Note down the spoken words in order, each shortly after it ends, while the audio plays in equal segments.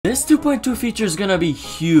This 2.2 feature is gonna be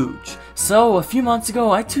huge. So a few months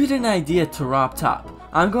ago, I tweeted an idea to RobTop.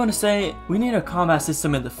 I'm going to say, we need a combat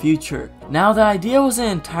system in the future. Now the idea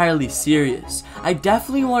wasn't entirely serious. I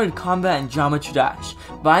definitely wanted combat in Geometry Dash,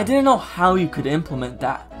 but I didn't know how you could implement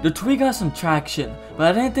that. The tweet got some traction, but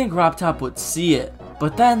I didn't think RobTop would see it.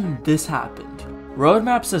 But then this happened.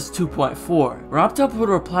 Roadmap says 2.4. RobTop would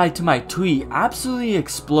reply to my tweet, absolutely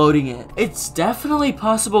exploding it. It's definitely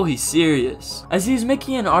possible he's serious, as he's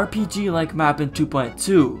making an RPG-like map in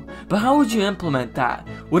 2.2. But how would you implement that?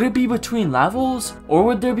 Would it be between levels, or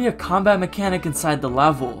would there be a combat mechanic inside the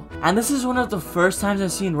level? And this is one of the first times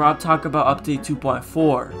I've seen Rob talk about update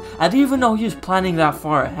 2.4. I didn't even know he was planning that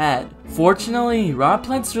far ahead. Fortunately, Rob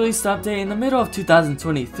plans to release the update in the middle of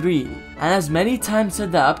 2023, and as many times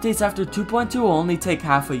said that updates after 2.2 will only take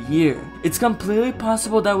half a year. It's completely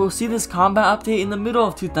possible that we'll see this combat update in the middle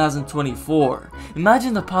of 2024.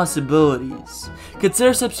 Imagine the possibilities.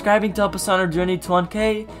 Consider subscribing to help us on our journey to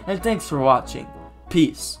 1K, and thanks for watching.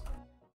 Peace.